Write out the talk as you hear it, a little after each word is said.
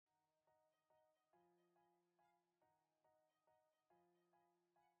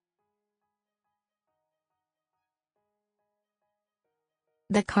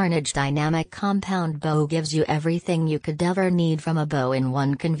The Carnage Dynamic Compound Bow gives you everything you could ever need from a bow in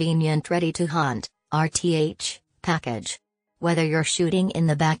one convenient ready-to-hunt (RTH) package. Whether you're shooting in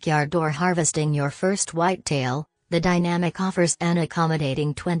the backyard or harvesting your first whitetail, the Dynamic offers an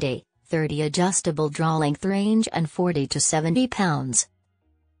accommodating 20-30 adjustable draw length range and 40 to 70 pounds.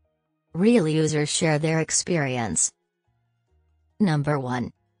 Real users share their experience. Number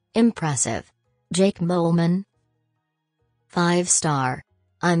 1. Impressive. Jake Mollman. 5-star.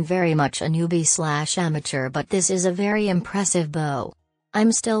 I'm very much a newbie/amateur, but this is a very impressive bow.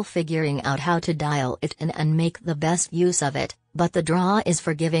 I'm still figuring out how to dial it in and make the best use of it, but the draw is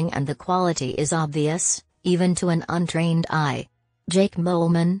forgiving and the quality is obvious, even to an untrained eye. Jake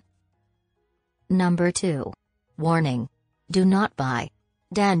Mollman. Number 2. Warning. Do not buy.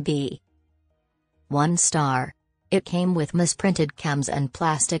 Dan B. 1 star. It came with misprinted cams and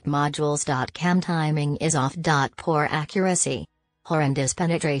plastic modules. Cam timing is off. Poor accuracy. Horrendous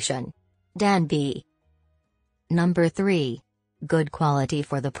penetration. Dan B. Number 3. Good quality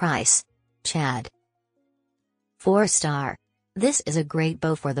for the price. Chad. 4 star. This is a great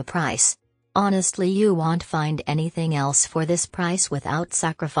bow for the price. Honestly, you won't find anything else for this price without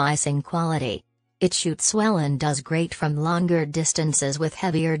sacrificing quality. It shoots well and does great from longer distances with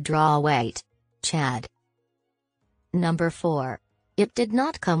heavier draw weight. Chad. Number 4. It did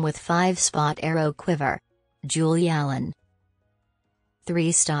not come with 5-spot arrow quiver. Julie Allen.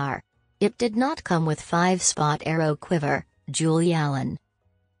 3 star. It did not come with 5-spot arrow quiver. Julie Allen.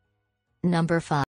 Number 5.